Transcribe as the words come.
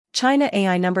China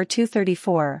AI number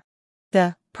 234.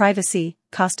 The Privacy,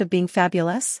 Cost of Being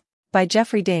Fabulous? By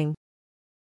Jeffrey Ding.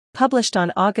 Published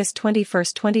on August 21,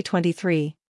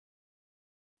 2023.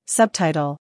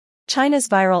 Subtitle: China's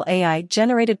viral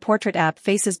AI-generated portrait app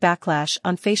faces backlash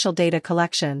on facial data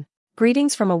collection.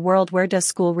 Greetings from a world where does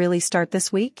school really start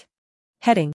this week?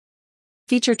 Heading: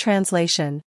 Feature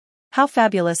translation. How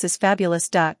fabulous is fabulous?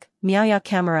 Miao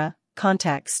camera,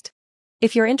 context.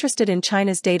 If you're interested in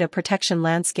China's data protection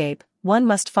landscape, one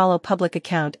must-follow public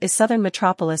account is Southern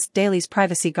Metropolis Daily's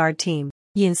Privacy Guard team,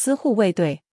 隐私护卫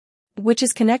队, which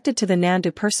is connected to the Nandu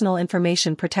Personal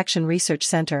Information Protection Research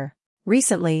Center.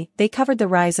 Recently, they covered the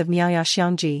rise of Miao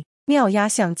Xiangji,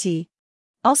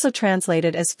 also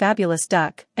translated as Fabulous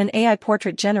Duck, an AI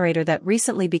portrait generator that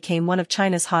recently became one of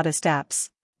China's hottest apps.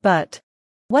 But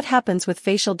what happens with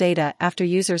facial data after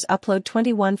users upload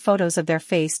 21 photos of their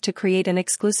face to create an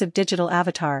exclusive digital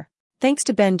avatar? Thanks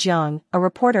to Ben Jiang, a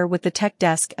reporter with the tech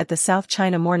desk at the South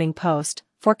China Morning Post,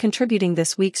 for contributing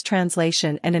this week's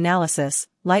translation and analysis,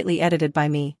 lightly edited by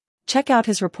me. Check out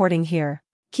his reporting here.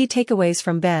 Key takeaways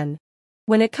from Ben.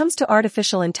 When it comes to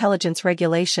artificial intelligence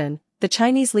regulation, the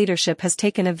Chinese leadership has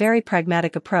taken a very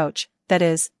pragmatic approach, that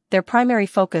is, their primary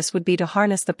focus would be to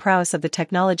harness the prowess of the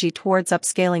technology towards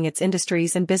upscaling its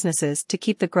industries and businesses to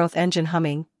keep the growth engine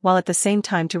humming, while at the same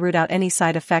time to root out any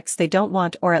side effects they don't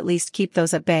want or at least keep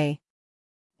those at bay.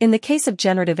 In the case of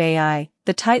generative AI,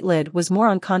 the tight lid was more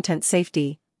on content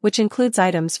safety, which includes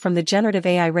items from the generative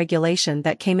AI regulation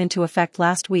that came into effect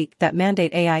last week that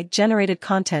mandate AI-generated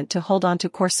content to hold on to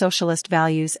core socialist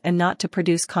values and not to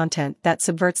produce content that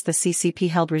subverts the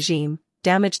CCP-held regime,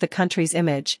 damage the country's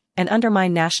image, and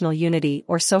undermine national unity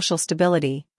or social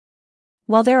stability.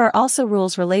 While there are also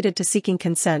rules related to seeking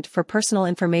consent for personal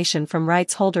information from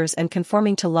rights holders and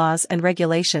conforming to laws and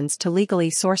regulations to legally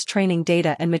source training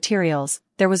data and materials,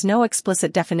 there was no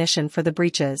explicit definition for the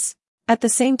breaches. At the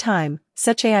same time,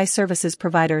 such AI services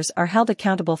providers are held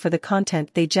accountable for the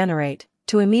content they generate,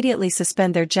 to immediately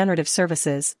suspend their generative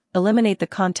services, eliminate the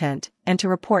content, and to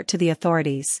report to the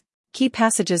authorities. Key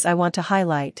passages I want to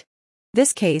highlight.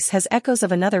 This case has echoes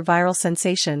of another viral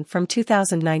sensation from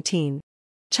 2019.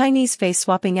 Chinese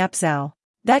face-swapping app Zhao.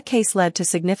 That case led to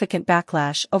significant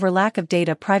backlash over lack of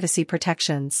data privacy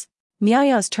protections.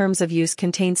 Miao's terms of use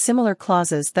contain similar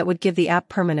clauses that would give the app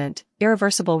permanent,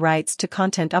 irreversible rights to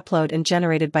content upload and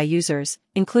generated by users,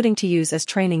 including to use as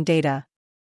training data.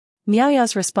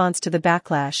 Miao's response to the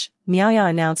backlash: Miao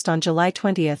announced on July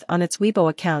 20 on its Weibo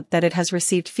account that it has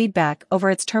received feedback over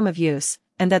its term of use,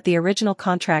 and that the original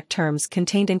contract terms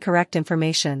contained incorrect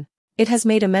information. It has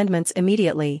made amendments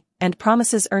immediately, and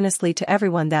promises earnestly to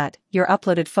everyone that your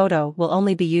uploaded photo will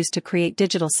only be used to create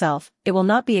digital self, it will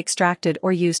not be extracted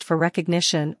or used for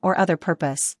recognition or other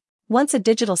purpose. Once a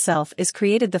digital self is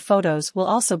created, the photos will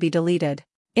also be deleted.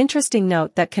 Interesting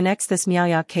note that connects this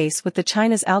Miao case with the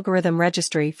China's algorithm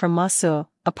registry from Ma Su,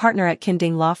 a partner at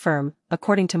Kinding law firm.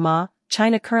 According to Ma,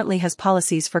 China currently has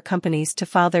policies for companies to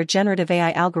file their generative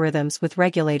AI algorithms with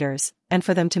regulators, and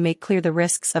for them to make clear the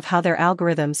risks of how their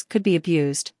algorithms could be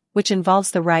abused, which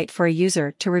involves the right for a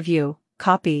user to review,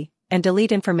 copy, and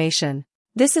delete information.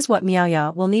 This is what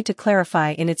Miao will need to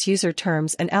clarify in its user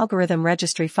terms and algorithm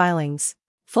registry filings.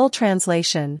 Full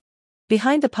translation.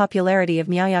 Behind the popularity of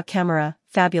Miao camera,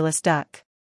 Fabulous Duck.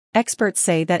 Experts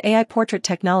say that AI portrait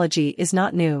technology is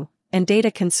not new, and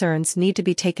data concerns need to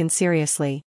be taken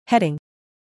seriously. Heading: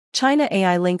 China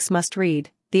AI links must read.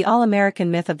 The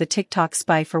All-American Myth of the TikTok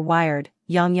Spy for Wired.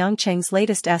 Yang Cheng's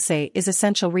latest essay is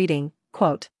essential reading.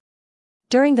 Quote: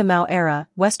 During the Mao era,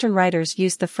 Western writers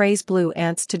used the phrase blue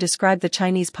ants to describe the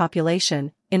Chinese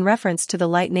population, in reference to the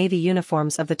light navy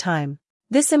uniforms of the time.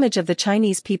 This image of the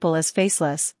Chinese people as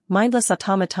faceless, mindless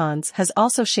automatons has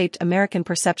also shaped American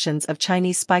perceptions of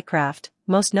Chinese spycraft,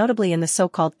 most notably in the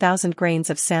so-called 1,000 grains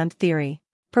of sand theory.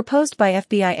 Proposed by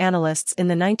FBI analysts in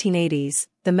the 1980s,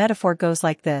 the metaphor goes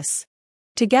like this.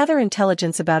 To gather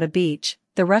intelligence about a beach,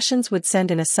 the Russians would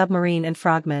send in a submarine and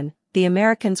frogmen, the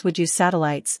Americans would use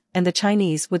satellites, and the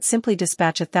Chinese would simply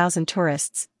dispatch 1,000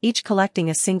 tourists, each collecting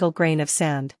a single grain of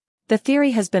sand. The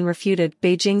theory has been refuted.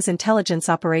 Beijing's intelligence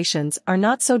operations are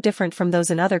not so different from those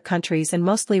in other countries and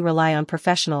mostly rely on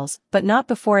professionals, but not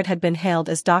before it had been hailed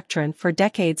as doctrine for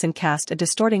decades and cast a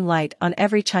distorting light on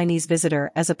every Chinese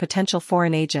visitor as a potential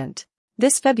foreign agent.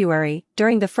 This February,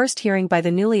 during the first hearing by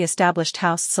the newly established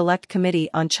House Select Committee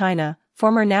on China,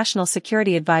 former National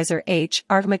Security Advisor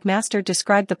H.R. McMaster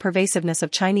described the pervasiveness of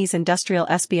Chinese industrial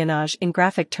espionage in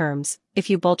graphic terms. If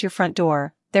you bolt your front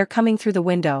door, they're coming through the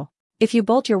window. If you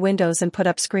bolt your windows and put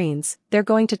up screens, they're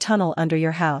going to tunnel under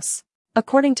your house.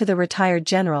 According to the retired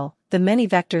general, the many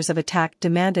vectors of attack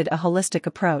demanded a holistic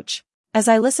approach. As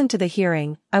I listened to the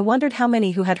hearing, I wondered how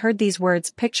many who had heard these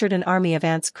words pictured an army of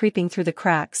ants creeping through the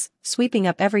cracks, sweeping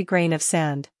up every grain of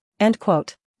sand. End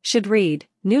quote. Should read,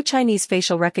 New Chinese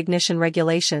facial recognition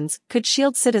regulations could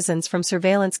shield citizens from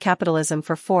surveillance capitalism.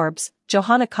 For Forbes,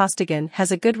 Johanna Costigan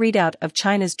has a good readout of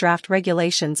China's draft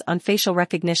regulations on facial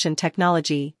recognition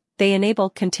technology. They enable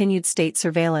continued state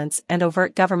surveillance and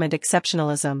overt government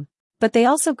exceptionalism. But they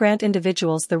also grant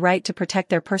individuals the right to protect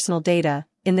their personal data,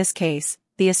 in this case,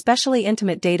 the especially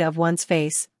intimate data of one's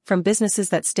face, from businesses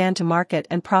that stand to market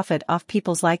and profit off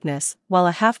people's likeness. While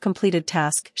a half-completed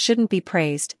task shouldn't be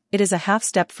praised, it is a half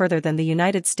step further than the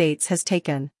United States has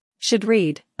taken. Should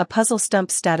read, a puzzle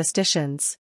stumps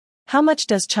statisticians. How much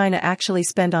does China actually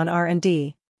spend on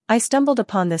R&D? I stumbled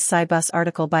upon this Scibus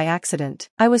article by accident.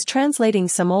 I was translating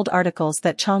some old articles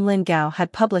that Chonglin Gao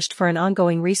had published for an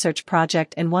ongoing research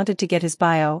project and wanted to get his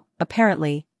bio.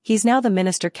 Apparently, he's now the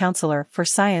Minister Counselor for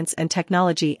Science and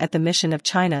Technology at the mission of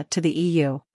China to the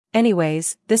EU.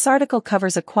 Anyways, this article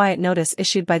covers a quiet notice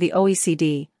issued by the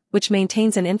OECD, which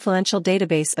maintains an influential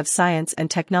database of science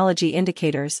and technology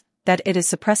indicators, that it is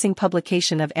suppressing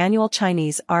publication of annual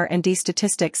Chinese R&D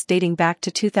statistics dating back to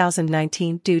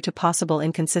 2019 due to possible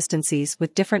inconsistencies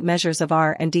with different measures of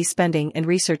R&D spending and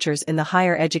researchers in the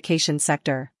higher education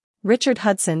sector. Richard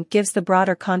Hudson gives the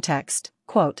broader context,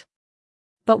 quote,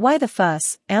 "But why the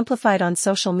fuss, amplified on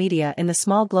social media in the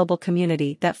small global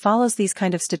community that follows these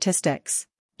kind of statistics?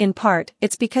 In part,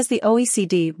 it's because the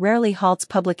OECD rarely halts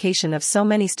publication of so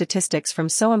many statistics from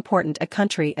so important a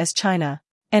country as China.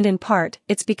 And in part,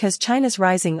 it's because China's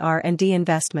rising R&D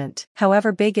investment,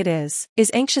 however big it is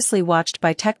anxiously watched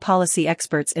by tech policy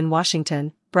experts in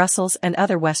Washington, Brussels and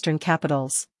other Western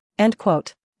capitals." End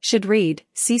quote. Should read,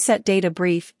 CSET Data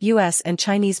Brief, US and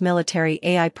Chinese Military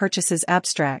AI Purchases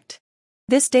Abstract.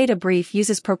 This data brief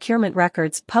uses procurement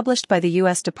records published by the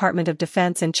U.S. Department of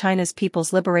Defense and China's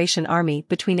People's Liberation Army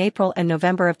between April and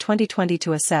November of 2020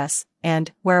 to assess,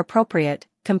 and, where appropriate,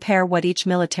 compare what each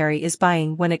military is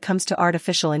buying when it comes to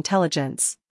artificial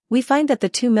intelligence. We find that the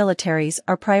two militaries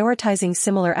are prioritizing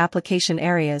similar application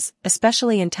areas,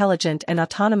 especially intelligent and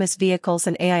autonomous vehicles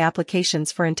and AI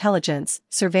applications for intelligence,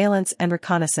 surveillance and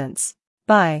reconnaissance.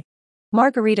 By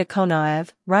Margarita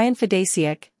Konaev, Ryan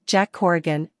Fedasiuk, Jack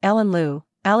Corrigan, Ellen Liu,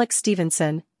 Alex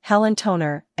Stevenson, Helen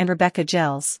Toner, and Rebecca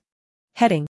Gels.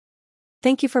 Heading.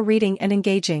 Thank you for reading and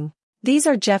engaging. These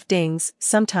are Jeff Ding's,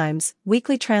 sometimes,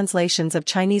 weekly translations of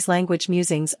Chinese language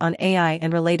musings on AI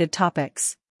and related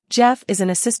topics. Jeff is an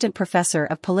assistant professor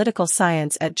of political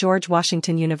science at George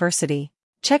Washington University.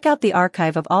 Check out the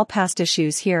archive of all past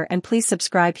issues here and please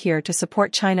subscribe here to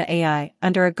support China AI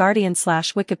under a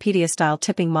Guardian/Wikipedia style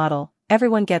tipping model.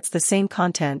 Everyone gets the same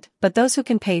content, but those who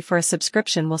can pay for a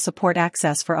subscription will support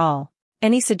access for all.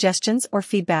 Any suggestions or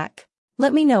feedback?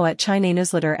 Let me know at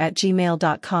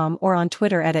chinanewsletter@gmail.com or on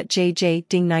Twitter at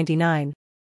 @JJDing99.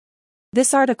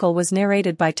 This article was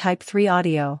narrated by Type 3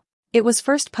 Audio. It was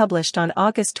first published on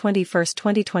August 21,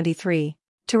 2023.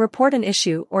 To report an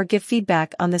issue or give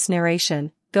feedback on this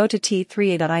narration, go to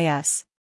t3a.is.